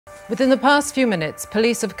Within the past few minutes,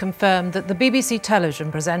 police have confirmed that the BBC television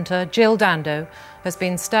presenter Jill Dando has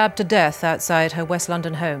been stabbed to death outside her West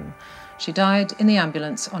London home. She died in the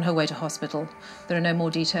ambulance on her way to hospital. There are no more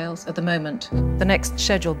details at the moment. The next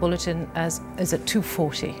scheduled bulletin is at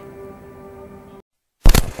 2:40.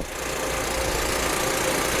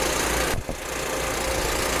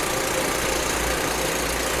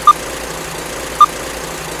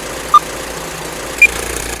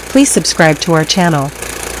 Please subscribe to our channel.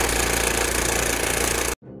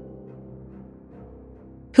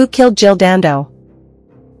 Who Killed Jill Dando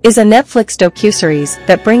is a Netflix docuseries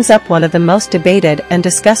that brings up one of the most debated and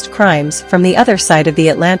discussed crimes from the other side of the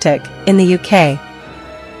Atlantic, in the UK.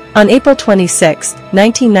 On April 26,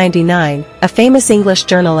 1999, a famous English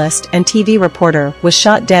journalist and TV reporter was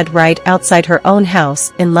shot dead right outside her own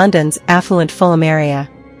house in London's affluent Fulham area.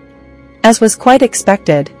 As was quite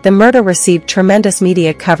expected, the murder received tremendous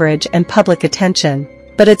media coverage and public attention,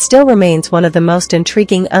 but it still remains one of the most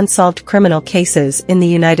intriguing unsolved criminal cases in the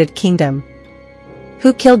United Kingdom.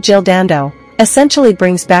 Who Killed Jill Dando essentially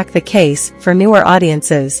brings back the case for newer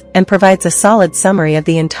audiences and provides a solid summary of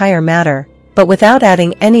the entire matter, but without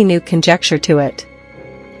adding any new conjecture to it.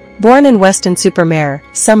 Born in Weston-super-Mare,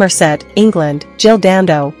 Somerset, England, Jill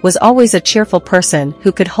Dando was always a cheerful person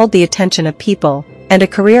who could hold the attention of people, and a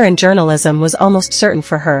career in journalism was almost certain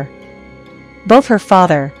for her. Both her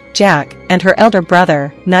father, Jack, and her elder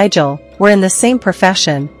brother, Nigel, were in the same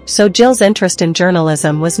profession, so Jill's interest in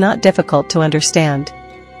journalism was not difficult to understand.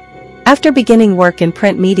 After beginning work in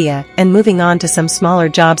print media and moving on to some smaller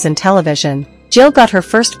jobs in television, Jill got her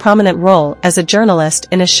first prominent role as a journalist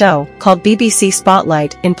in a show called BBC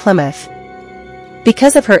Spotlight in Plymouth.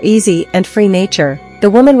 Because of her easy and free nature, the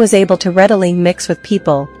woman was able to readily mix with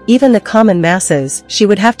people, even the common masses she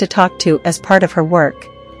would have to talk to as part of her work.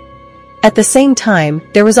 At the same time,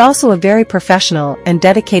 there was also a very professional and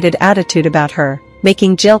dedicated attitude about her,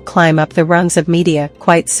 making Jill climb up the rungs of media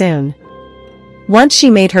quite soon. Once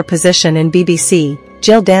she made her position in BBC,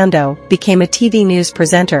 Jill Dando became a TV news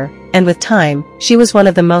presenter, and with time, she was one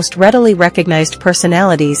of the most readily recognized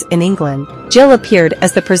personalities in England. Jill appeared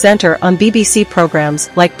as the presenter on BBC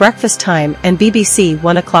programs like Breakfast Time and BBC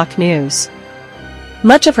 1 O'Clock News.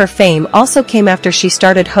 Much of her fame also came after she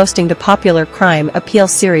started hosting the popular crime appeal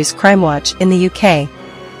series Crime Watch in the UK.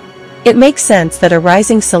 It makes sense that a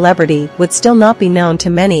rising celebrity would still not be known to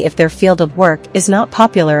many if their field of work is not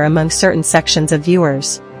popular among certain sections of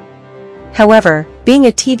viewers. However, being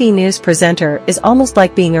a TV news presenter is almost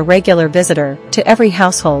like being a regular visitor to every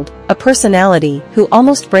household, a personality who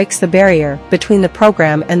almost breaks the barrier between the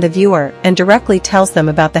program and the viewer and directly tells them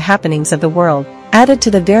about the happenings of the world. Added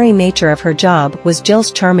to the very nature of her job was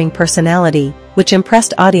Jill's charming personality, which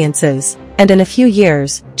impressed audiences, and in a few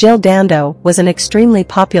years, Jill Dando was an extremely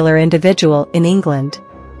popular individual in England.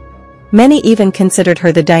 Many even considered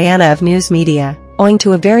her the Diana of news media, owing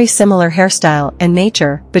to a very similar hairstyle and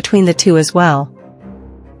nature between the two as well.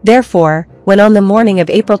 Therefore, when on the morning of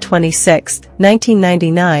April 26,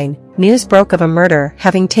 1999, news broke of a murder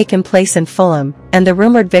having taken place in Fulham, and the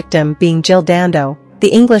rumored victim being Jill Dando, the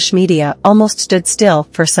English media almost stood still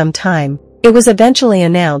for some time. It was eventually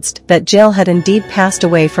announced that Jill had indeed passed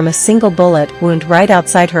away from a single bullet wound right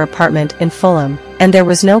outside her apartment in Fulham, and there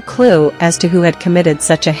was no clue as to who had committed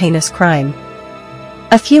such a heinous crime.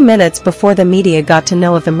 A few minutes before the media got to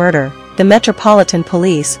know of the murder, the Metropolitan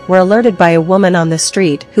Police were alerted by a woman on the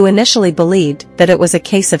street who initially believed that it was a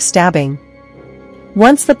case of stabbing.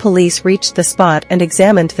 Once the police reached the spot and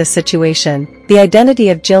examined the situation, the identity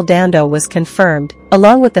of Jill Dando was confirmed,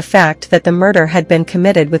 along with the fact that the murder had been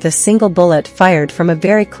committed with a single bullet fired from a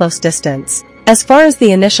very close distance. As far as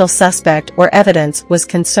the initial suspect or evidence was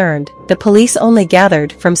concerned, the police only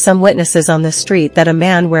gathered from some witnesses on the street that a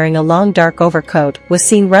man wearing a long dark overcoat was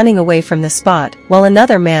seen running away from the spot, while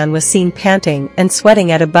another man was seen panting and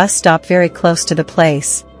sweating at a bus stop very close to the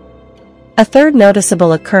place. A third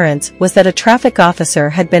noticeable occurrence was that a traffic officer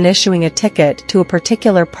had been issuing a ticket to a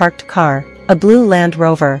particular parked car, a blue Land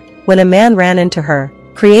Rover, when a man ran into her,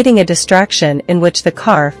 creating a distraction in which the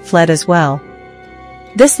car fled as well.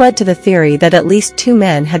 This led to the theory that at least 2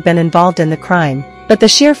 men had been involved in the crime, but the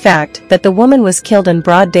sheer fact that the woman was killed in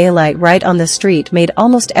broad daylight right on the street made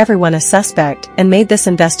almost everyone a suspect and made this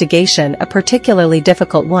investigation a particularly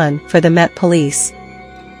difficult one for the Met Police.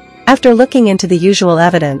 After looking into the usual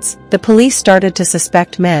evidence, the police started to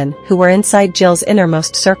suspect men who were inside Jill's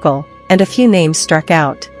innermost circle, and a few names struck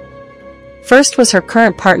out. First was her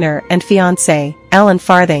current partner and fiancé, Alan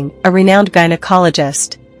Farthing, a renowned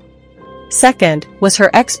gynecologist. Second was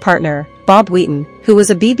her ex-partner, Bob Wheaton, who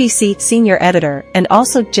was a BBC senior editor and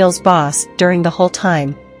also Jill's boss during the whole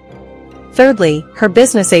time. Thirdly, her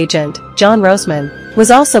business agent, John Roseman,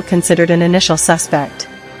 was also considered an initial suspect.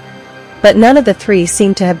 But none of the three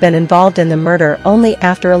seemed to have been involved in the murder only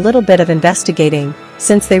after a little bit of investigating,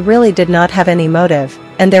 since they really did not have any motive,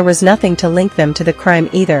 and there was nothing to link them to the crime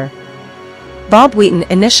either. Bob Wheaton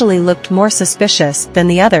initially looked more suspicious than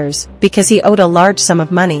the others because he owed a large sum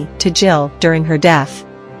of money to Jill during her death.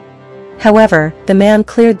 However, the man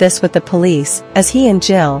cleared this with the police, as he and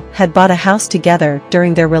Jill had bought a house together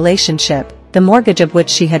during their relationship, the mortgage of which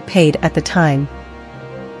she had paid at the time.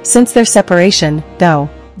 Since their separation, though,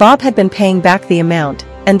 Bob had been paying back the amount,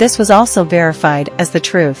 and this was also verified as the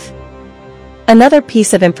truth. Another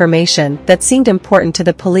piece of information that seemed important to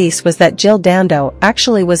the police was that Jill Dando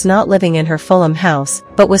actually was not living in her Fulham house,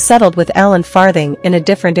 but was settled with Alan Farthing in a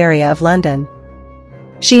different area of London.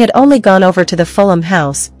 She had only gone over to the Fulham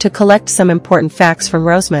house to collect some important facts from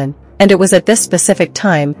Roseman, and it was at this specific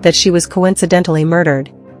time that she was coincidentally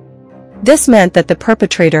murdered. This meant that the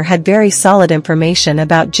perpetrator had very solid information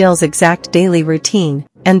about Jill's exact daily routine,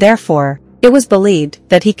 and therefore, it was believed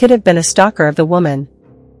that he could have been a stalker of the woman.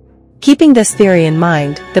 Keeping this theory in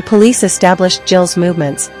mind, the police established Jill's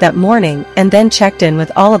movements that morning and then checked in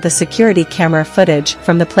with all of the security camera footage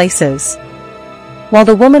from the places. While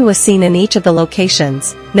the woman was seen in each of the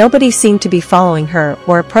locations, nobody seemed to be following her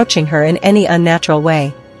or approaching her in any unnatural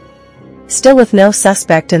way. Still with no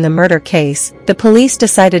suspect in the murder case, the police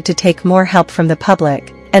decided to take more help from the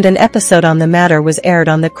public, and an episode on the matter was aired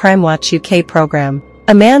on the Crime Watch UK program.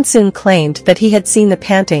 A man soon claimed that he had seen the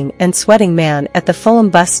panting and sweating man at the Fulham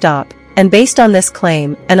bus stop, and based on this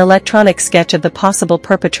claim, an electronic sketch of the possible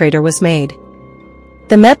perpetrator was made.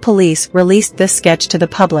 The Met Police released this sketch to the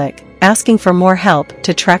public, asking for more help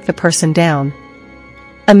to track the person down.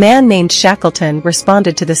 A man named Shackleton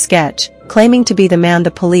responded to the sketch, claiming to be the man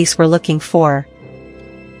the police were looking for.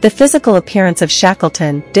 The physical appearance of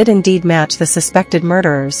Shackleton did indeed match the suspected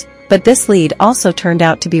murderers, but this lead also turned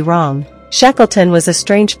out to be wrong. Shackleton was a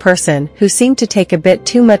strange person who seemed to take a bit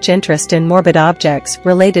too much interest in morbid objects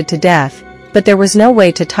related to death, but there was no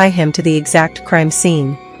way to tie him to the exact crime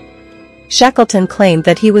scene. Shackleton claimed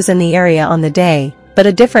that he was in the area on the day, but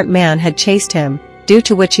a different man had chased him, due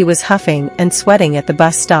to which he was huffing and sweating at the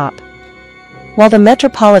bus stop. While the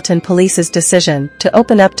Metropolitan Police's decision to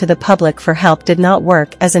open up to the public for help did not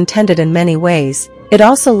work as intended in many ways, it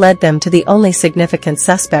also led them to the only significant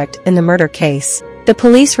suspect in the murder case. The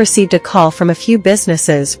police received a call from a few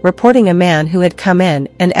businesses reporting a man who had come in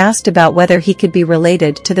and asked about whether he could be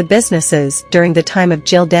related to the businesses during the time of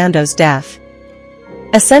Jill Dando's death.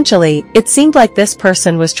 Essentially, it seemed like this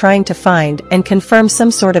person was trying to find and confirm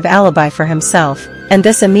some sort of alibi for himself, and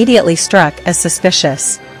this immediately struck as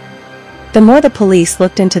suspicious. The more the police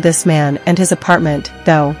looked into this man and his apartment,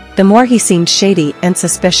 though, the more he seemed shady and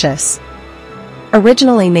suspicious.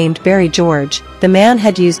 Originally named Barry George, the man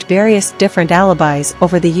had used various different alibis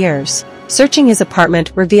over the years. Searching his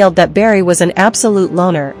apartment revealed that Barry was an absolute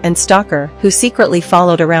loner and stalker who secretly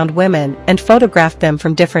followed around women and photographed them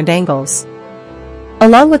from different angles.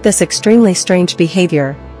 Along with this extremely strange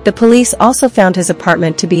behavior, the police also found his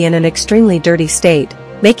apartment to be in an extremely dirty state,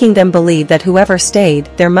 making them believe that whoever stayed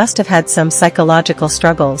there must have had some psychological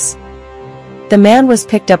struggles. The man was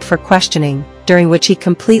picked up for questioning, during which he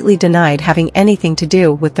completely denied having anything to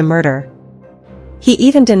do with the murder. He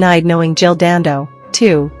even denied knowing Jill Dando,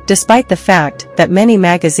 too, despite the fact that many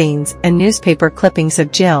magazines and newspaper clippings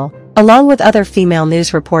of Jill, along with other female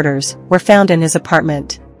news reporters, were found in his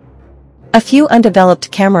apartment. A few undeveloped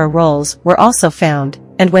camera rolls were also found,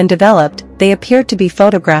 and when developed, they appeared to be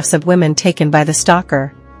photographs of women taken by the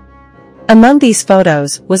stalker. Among these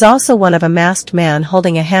photos was also one of a masked man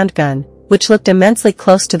holding a handgun, which looked immensely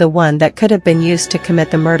close to the one that could have been used to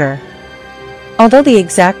commit the murder. Although the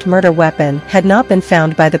exact murder weapon had not been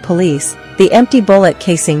found by the police, the empty bullet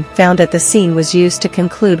casing found at the scene was used to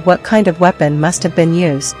conclude what kind of weapon must have been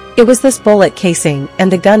used. It was this bullet casing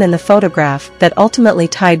and the gun in the photograph that ultimately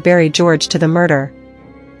tied Barry George to the murder.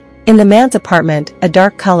 In the man's apartment, a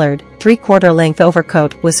dark-colored, three-quarter-length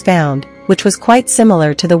overcoat was found, which was quite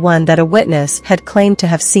similar to the one that a witness had claimed to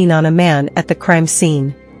have seen on a man at the crime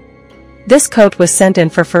scene. This coat was sent in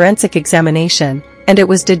for forensic examination, and it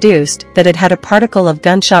was deduced that it had a particle of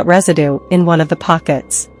gunshot residue in one of the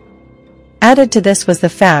pockets. Added to this was the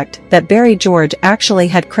fact that Barry George actually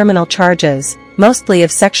had criminal charges, mostly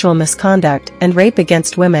of sexual misconduct and rape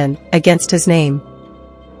against women, against his name.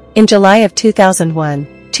 In July of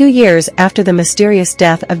 2001, 2 years after the mysterious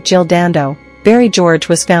death of Jill Dando, Barry George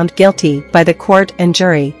was found guilty by the court and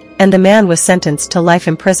jury, and the man was sentenced to life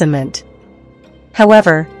imprisonment.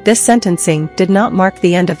 However, this sentencing did not mark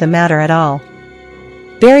the end of the matter at all.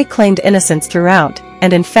 Barry claimed innocence throughout,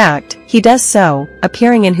 and in fact, he does so,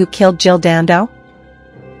 appearing in Who Killed Jill Dando?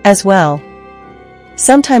 As well.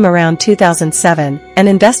 Sometime around 2007, an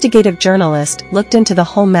investigative journalist looked into the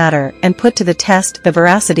whole matter and put to the test the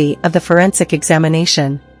veracity of the forensic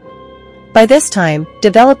examination. By this time,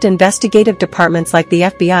 developed investigative departments like the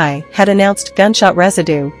FBI had announced gunshot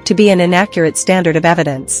residue to be an inaccurate standard of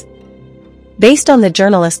evidence. Based on the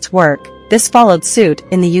journalist's work, this followed suit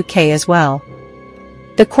in the UK as well.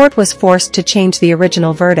 The court was forced to change the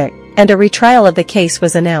original verdict, and a retrial of the case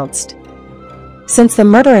was announced. Since the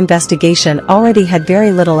murder investigation already had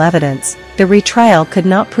very little evidence, the retrial could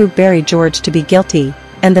not prove Barry George to be guilty,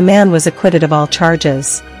 and the man was acquitted of all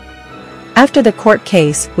charges. After the court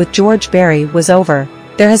case with George Barry was over,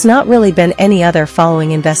 there has not really been any other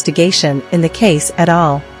following investigation in the case at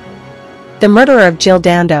all. The murderer of Jill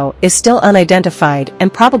Dando is still unidentified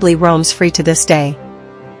and probably roams free to this day.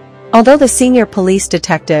 Although the senior police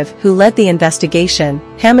detective who led the investigation,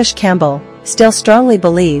 Hamish Campbell, still strongly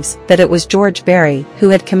believes that it was George Barry who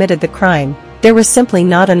had committed the crime, there was simply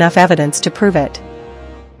not enough evidence to prove it.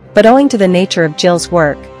 But owing to the nature of Jill's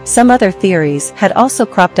work, some other theories had also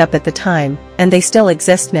cropped up at the time, and they still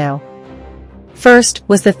exist now. First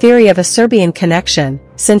was the theory of a Serbian connection,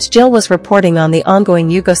 since Jill was reporting on the ongoing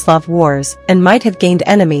Yugoslav wars and might have gained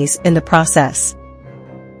enemies in the process.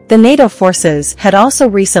 The NATO forces had also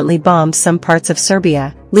recently bombed some parts of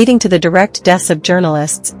Serbia, leading to the direct deaths of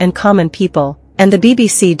journalists and common people, and the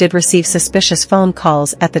BBC did receive suspicious phone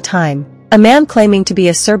calls at the time. A man claiming to be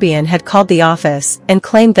a Serbian had called the office and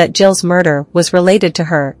claimed that Jill's murder was related to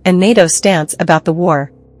her and NATO's stance about the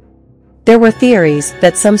war. There were theories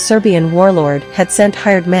that some Serbian warlord had sent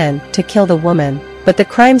hired men to kill the woman, but the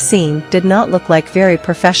crime scene did not look like very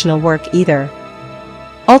professional work either.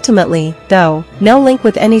 Ultimately, though, no link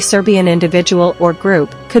with any Serbian individual or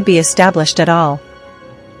group could be established at all.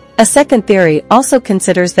 A second theory also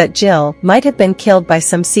considers that Jill might have been killed by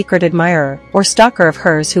some secret admirer or stalker of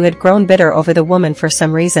hers who had grown bitter over the woman for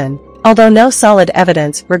some reason. Although no solid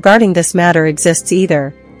evidence regarding this matter exists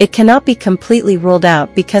either, it cannot be completely ruled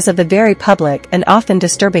out because of the very public and often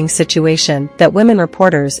disturbing situation that women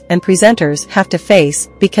reporters and presenters have to face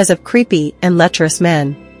because of creepy and lecherous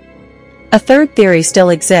men. A third theory still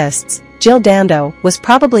exists. Jill Dando was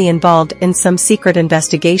probably involved in some secret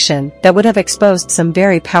investigation that would have exposed some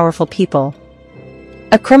very powerful people.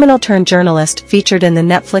 A criminal-turned-journalist featured in the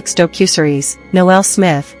Netflix docuseries, Noel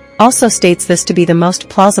Smith, also states this to be the most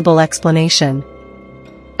plausible explanation.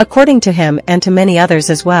 According to him and to many others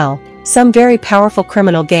as well, some very powerful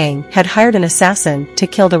criminal gang had hired an assassin to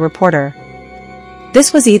kill the reporter.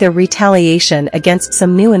 This was either retaliation against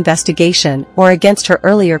some new investigation or against her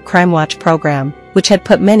earlier Crime Watch program, which had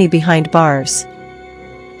put many behind bars.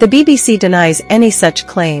 The BBC denies any such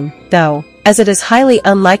claim, though, as it is highly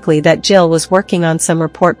unlikely that Jill was working on some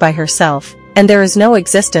report by herself, and there is no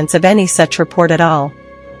existence of any such report at all.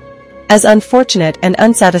 As unfortunate and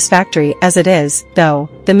unsatisfactory as it is, though,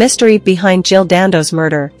 the mystery behind Jill Dando's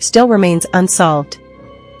murder still remains unsolved.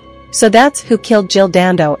 So that's Who Killed Jill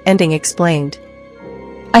Dando ending explained.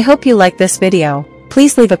 I hope you like this video.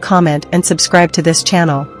 Please leave a comment and subscribe to this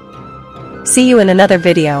channel. See you in another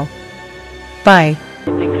video. Bye.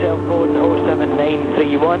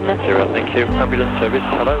 Thank you. Ambulance service,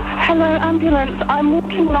 hello. Hello, ambulance. I'm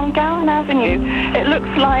walking along Gowan Avenue. It looks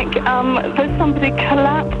like there's somebody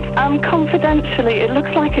collapsed. Confidentially, it looks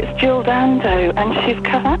like it's Jill Dando, and she's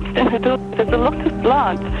collapsed in her door. There's a lot of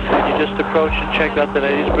blood. Can you just approach and check that the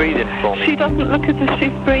lady's breathing for me? She doesn't look as if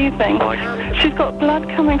she's breathing. Right. She's got blood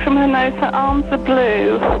coming from her nose. Her arms are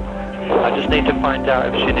blue. I just need to find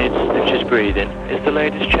out if she's breathing. Is the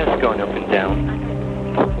lady's chest going up and down?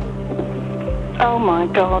 Oh my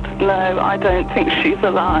God, no, I don't think she's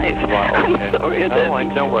alive. Right, okay. I'm sorry, I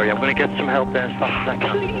don't. Don't worry, I'm going to get some help there as fast as I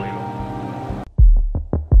can.